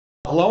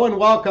Hello and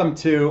welcome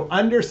to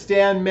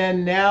Understand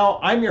Men Now.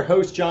 I'm your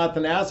host,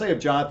 Jonathon Aslay of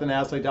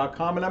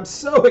jonathonaslay.com, and I'm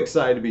so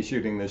excited to be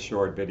shooting this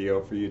short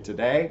video for you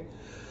today.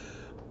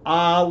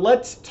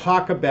 Let's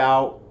talk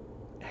about,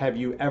 have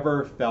you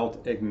ever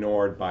felt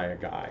ignored by a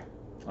guy?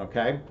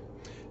 Okay?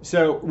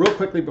 So real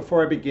quickly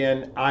before I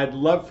begin, I'd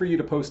love for you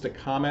to post a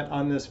comment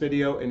on this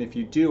video, and if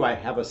you do, I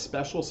have a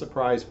special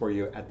surprise for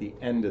you at the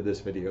end of this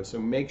video, so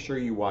make sure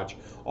you watch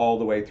all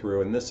the way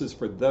through, and this is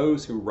for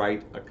those who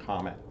write a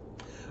comment.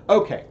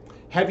 Okay.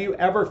 Have you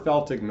ever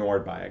felt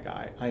ignored by a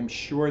guy? I'm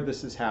sure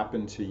this has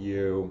happened to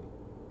you.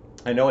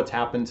 I know it's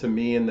happened to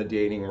me in the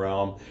dating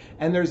realm,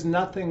 and there's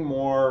nothing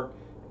more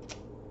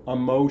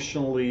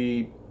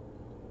emotionally,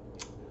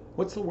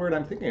 what's the word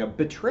I'm thinking of?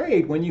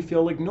 Betrayed when you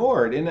feel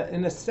ignored. In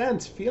a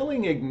sense,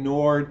 feeling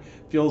ignored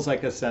feels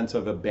like a sense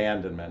of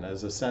abandonment,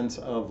 as a sense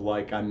of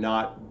like, I'm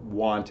not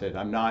wanted,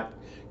 I'm not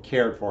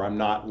cared for, I'm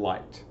not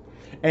liked.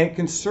 And it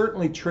can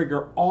certainly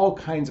trigger all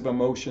kinds of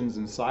emotions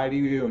inside of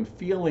you and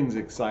feelings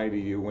inside of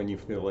you when you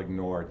feel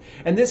ignored.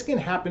 And this can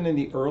happen in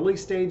the early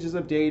stages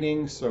of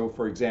dating. So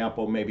for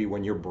example, maybe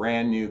when you're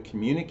brand new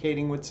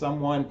communicating with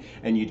someone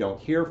and you don't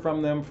hear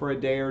from them for a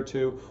day or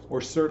two, or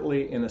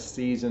certainly in a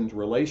seasoned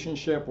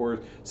relationship where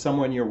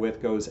someone you're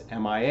with goes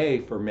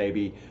MIA for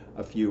maybe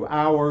a few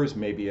hours,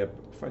 maybe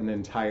for an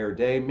entire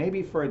day,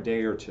 maybe for a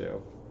day or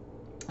two.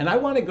 And I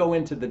want to go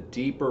into the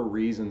deeper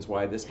reasons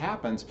why this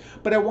happens,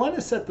 but I want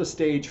to set the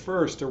stage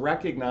first to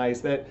recognize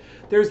that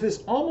there's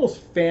this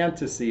almost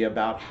fantasy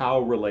about how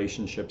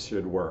relationships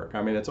should work.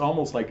 I mean, it's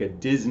almost like a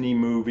Disney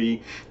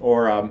movie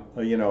or a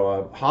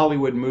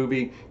Hollywood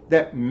movie,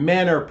 that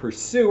men are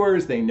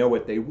pursuers, they know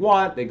what they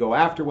want, they go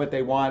after what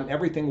they want,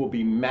 everything will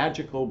be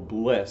magical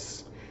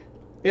bliss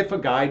if a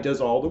guy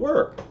does all the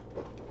work.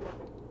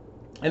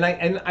 And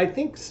I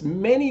think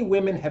many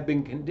women have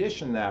been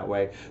conditioned that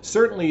way.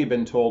 Certainly you've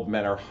been told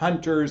men are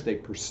hunters, they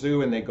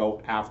pursue and they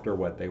go after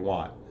what they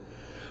want.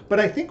 But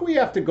I think we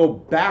have to go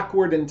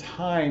backward in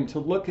time to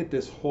look at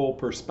this whole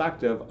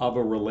perspective of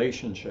a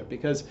relationship,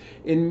 because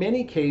in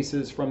many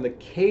cases from the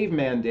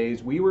caveman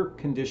days, we were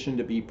conditioned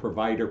to be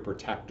provider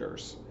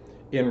protectors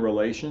in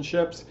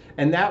relationships,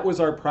 and that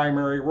was our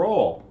primary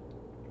role.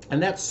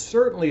 And that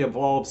certainly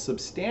evolved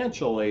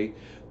substantially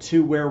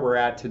to where we're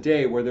at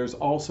today, where there's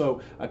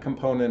also a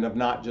component of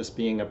not just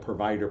being a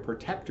provider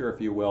protector,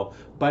 if you will,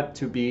 but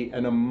to be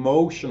an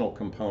emotional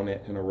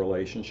component in a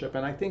relationship.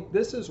 And I think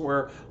this is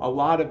where a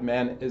lot of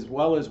men as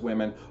well as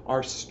women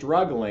are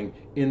struggling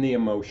in the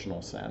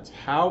emotional sense.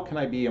 How can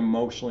I be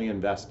emotionally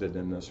invested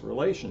in this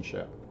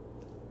relationship?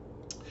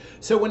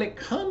 So when it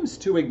comes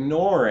to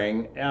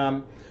ignoring,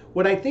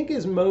 what I think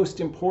is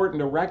most important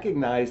to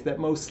recognize that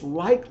most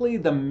likely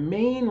the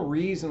main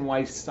reason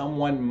why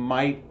someone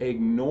might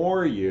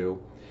ignore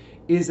you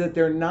is that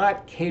they're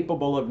not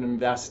capable of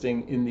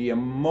investing in the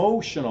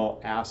emotional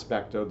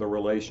aspect of the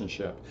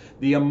relationship,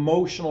 the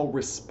emotional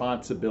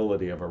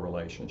responsibility of a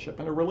relationship.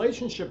 And a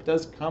relationship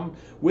does come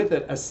with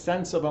it a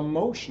sense of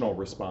emotional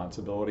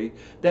responsibility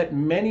that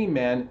many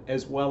men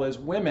as well as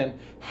women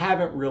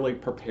haven't really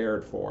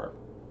prepared for.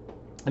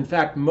 In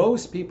fact,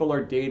 most people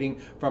are dating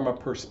from a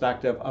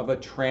perspective of a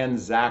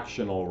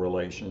transactional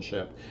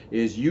relationship.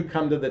 Is you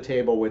come to the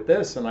table with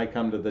this and I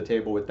come to the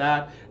table with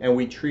that, and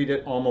we treat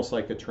it almost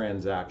like a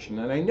transaction.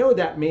 And I know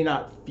that may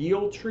not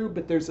feel true,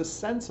 but there's a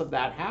sense of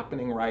that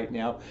happening right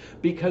now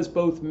because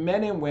both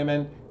men and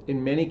women,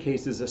 in many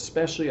cases,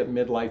 especially at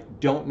midlife,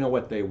 don't know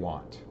what they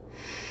want.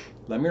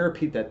 Let me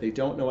repeat that. They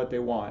don't know what they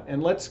want.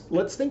 And let's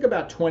think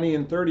about 20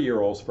 and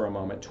 30-year-olds for a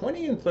moment.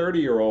 20 and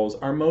 30-year-olds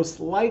are most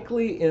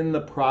likely in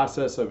the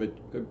process of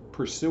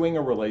pursuing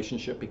a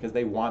relationship because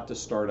they want to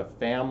start a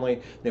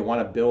family. They want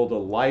to build a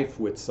life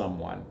with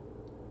someone.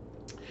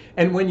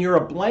 And when you're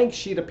a blank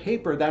sheet of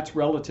paper, that's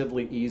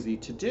relatively easy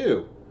to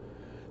do.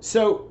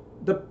 So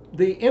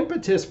the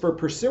impetus for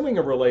pursuing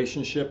a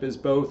relationship is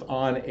both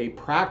on a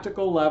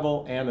practical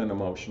level and an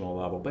emotional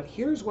level. But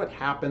here's what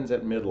happens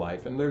at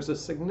midlife. And there's a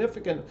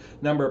significant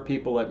number of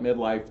people at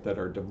midlife that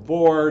are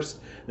divorced.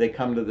 They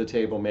come to the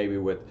table maybe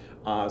with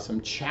some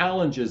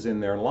challenges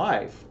in their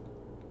life.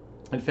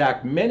 In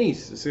fact, many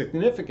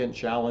significant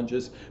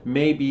challenges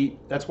maybe,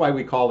 that's why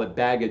we call it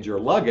baggage or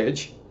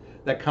luggage,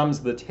 that comes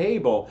to the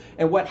table.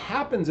 And what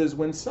happens is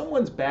when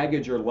someone's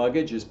baggage or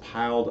luggage is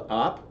piled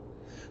up,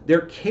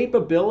 their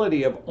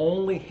capability of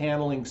only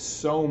handling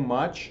so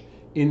much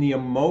in the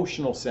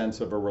emotional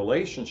sense of a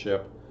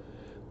relationship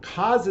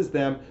causes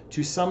them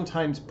to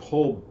sometimes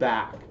pull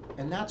back.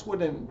 And that's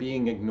what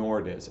being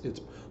ignored is. It's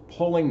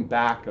pulling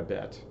back a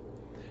bit.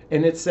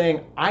 And it's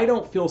saying, I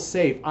don't feel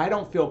safe. I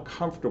don't feel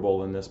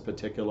comfortable in this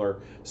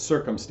particular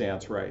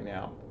circumstance right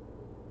now.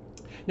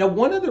 Now,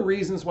 one of the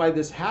reasons why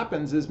this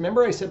happens is,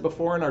 remember I said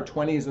before in our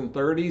 20s and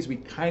 30s, we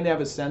kind of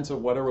have a sense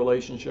of what a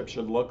relationship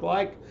should look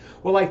like?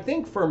 Well, I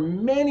think for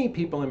many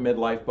people in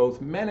midlife, both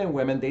men and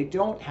women, they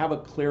don't have a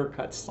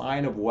clear-cut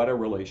sign of what a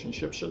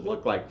relationship should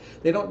look like.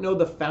 They don't know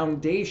the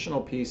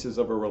foundational pieces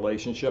of a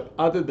relationship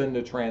other than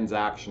the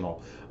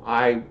transactional.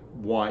 I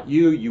want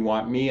you, you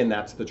want me, and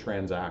that's the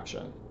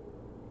transaction.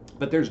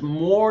 But there's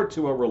more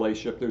to a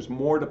relationship, there's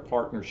more to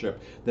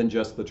partnership than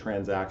just the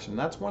transaction.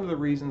 That's one of the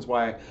reasons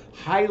why I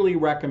highly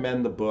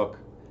recommend the book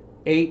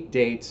 8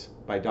 Dates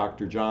by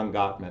Dr. John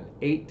Gottman.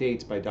 8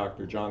 Dates by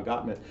Dr. John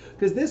Gottman.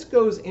 Because this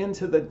goes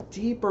into the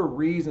deeper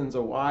reasons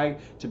of why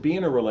to be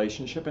in a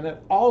relationship, and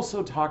it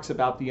also talks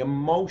about the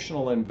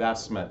emotional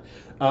investment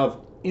of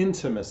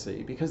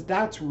intimacy, because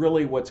that's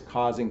really what's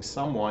causing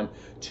someone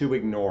to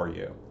ignore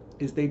you,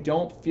 is they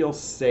don't feel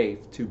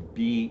safe to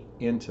be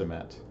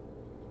intimate.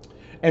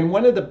 And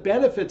one of the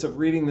benefits of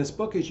reading this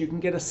book is you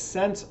can get a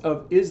sense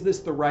of, is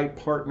this the right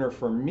partner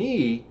for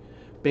me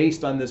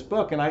based on this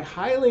book? And I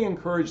highly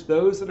encourage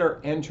those that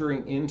are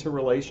entering into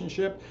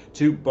relationship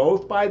to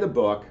both buy the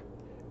book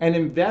and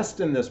invest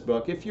in this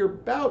book. If you're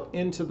about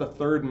into the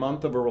 3rd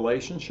month of a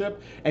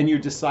relationship and you're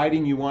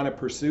deciding you want to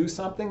pursue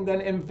something, then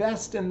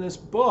invest in this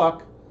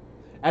book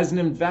as an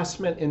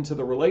investment into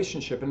the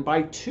relationship, and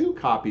buy 2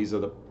 copies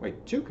of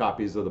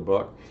the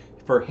book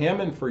for him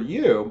and for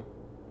you,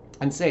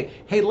 and say,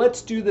 hey,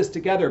 let's do this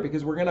together,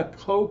 because we're going to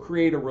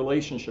co-create a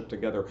relationship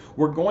together.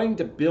 We're going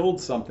to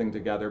build something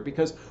together,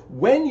 because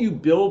when you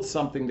build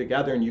something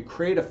together and you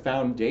create a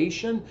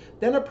foundation,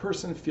 then a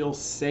person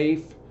feels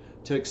safe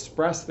to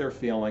express their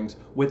feelings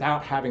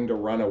without having to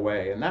run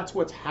away. And that's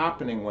what's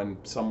happening when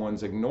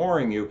someone's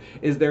ignoring you,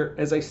 is they're,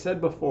 as I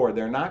said before,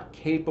 they're not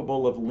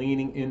capable of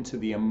leaning into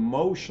the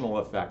emotional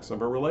effects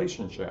of a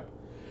relationship.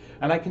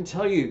 And I can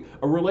tell you,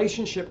 a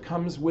relationship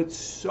comes with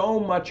so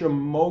much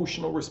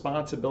emotional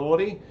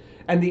responsibility,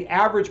 and the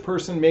average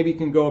person maybe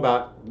can go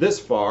about this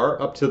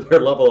far up to their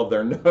level of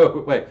their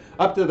nose,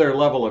 up to their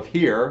level of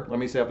here, let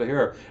me say up to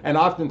here, and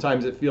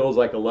oftentimes it feels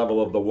like a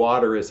level of the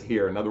water is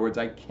here. In other words,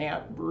 I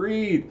can't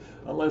breathe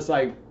unless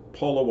I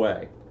pull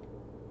away.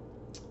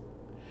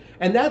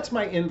 And that's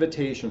my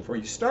invitation for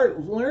you.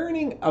 Start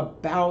learning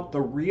about the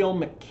real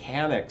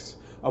mechanics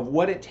of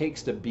what it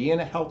takes to be in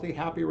a healthy,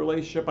 happy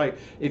relationship.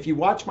 If you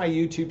watch my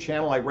YouTube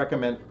channel, I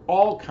recommend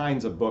all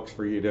kinds of books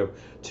for you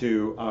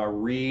to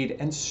read,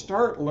 and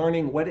start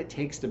learning what it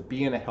takes to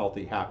be in a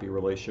healthy, happy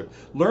relationship.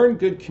 Learn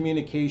good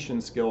communication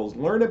skills,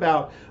 learn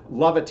about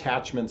love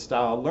attachment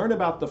style, learn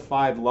about the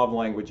 5 love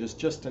languages,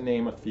 just to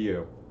name a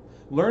few.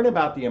 Learn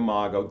about the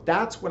imago.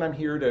 That's what I'm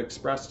here to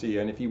express to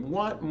you. And if you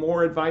want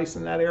more advice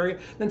in that area,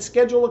 then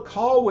schedule a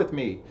call with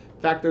me.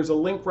 In fact, there's a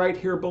link right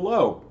here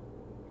below.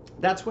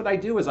 That's what I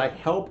do, is I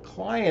help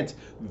clients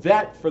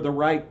vet for the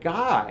right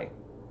guy.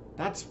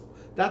 That's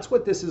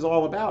what this is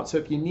all about. So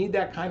if you need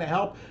that kind of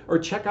help, or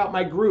check out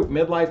my group,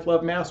 Midlife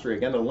Love Mastery.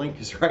 Again, the link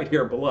is right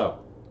here below.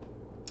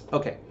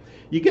 Okay,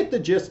 you get the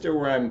gist of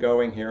where I'm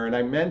going here. And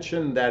I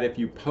mentioned that if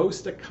you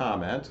post a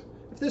comment,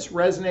 if this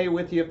resonated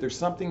with you, if there's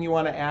something you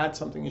want to add,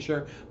 something you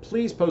share,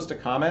 please post a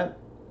comment.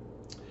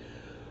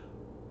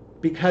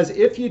 Because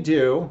if you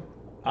do,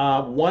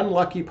 one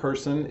lucky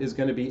person is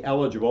going to be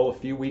eligible a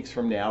few weeks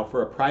from now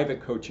for a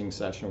private coaching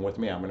session with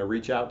me. I'm going to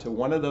reach out to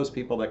one of those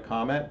people that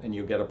comment, and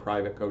you get a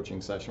private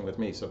coaching session with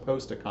me. So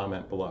post a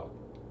comment below.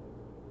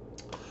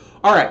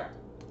 All right.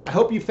 I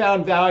hope you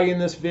found value in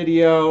this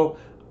video.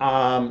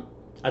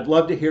 I'd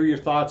love to hear your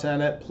thoughts on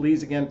it.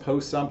 Please, again,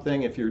 post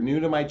something. If you're new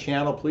to my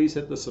channel, please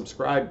hit the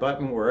subscribe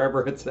button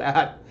wherever it's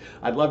at.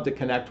 I'd love to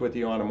connect with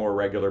you on a more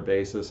regular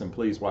basis, and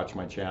please watch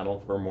my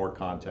channel for more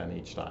content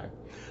each time.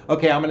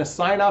 Okay, I'm going to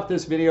sign off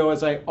this video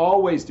as I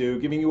always do,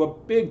 giving you a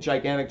big,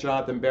 gigantic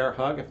Jonathan Bear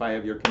hug if I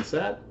have your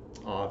consent.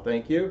 Oh,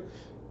 thank you.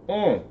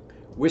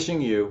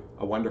 Wishing you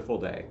a wonderful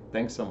day.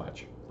 Thanks so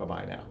much.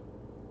 Bye-bye now.